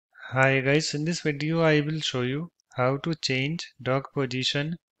Hi guys, in this video I will show you how to change dock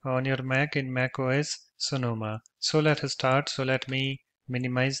position on your Mac in macOS Sonoma. So let us start. So let me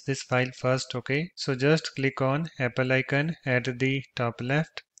minimize this file first, okay? So just click on Apple icon at the top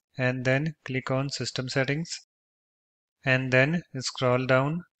left and then click on System Settings and then scroll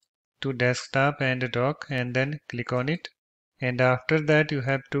down to Desktop and Dock and then click on it. And after that you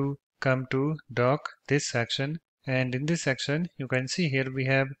have to come to Dock, this section, and in this section you can see here we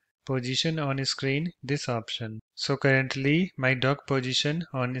have position on screen, this option. So currently my dock position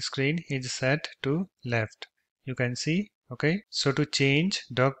on screen is set to left, you can see, okay? So to change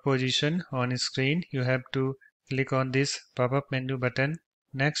dock position on screen you have to click on this pop-up menu button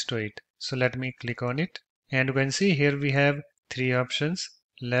next to it. So let me click on it and you can see here we have three options: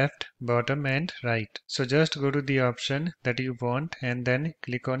 left, bottom and right. So just go to the option that you want and then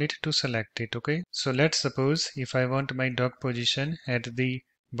click on it to select it, okay? So let's suppose if I want my dock position at the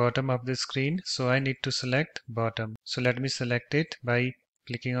bottom of the screen, so I need to select bottom. So let me select it by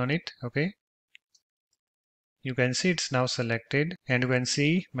clicking on it, okay? You can see it's now selected and you can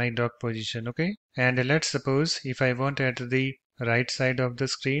see my dock position, okay? And let's suppose if I want at the right side of the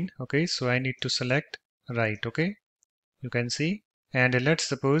screen, okay? So I need to select right, okay? You can see. And let's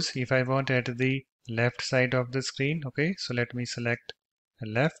suppose if I want at the left side of the screen, okay, so let me select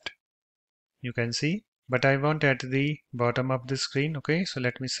left, you can see, but I want at the bottom of the screen, okay, so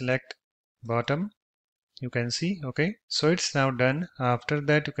let me select bottom, you can see, okay. So it's now done. After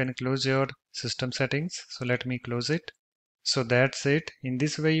that you can close your system settings, so let me close it. So that's it. In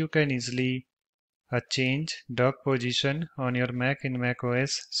this way you can easily change dock position on your Mac in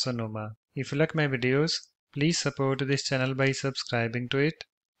macOS Sonoma. If you like my videos, please support this channel by subscribing to it.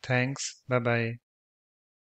 Thanks. Bye bye.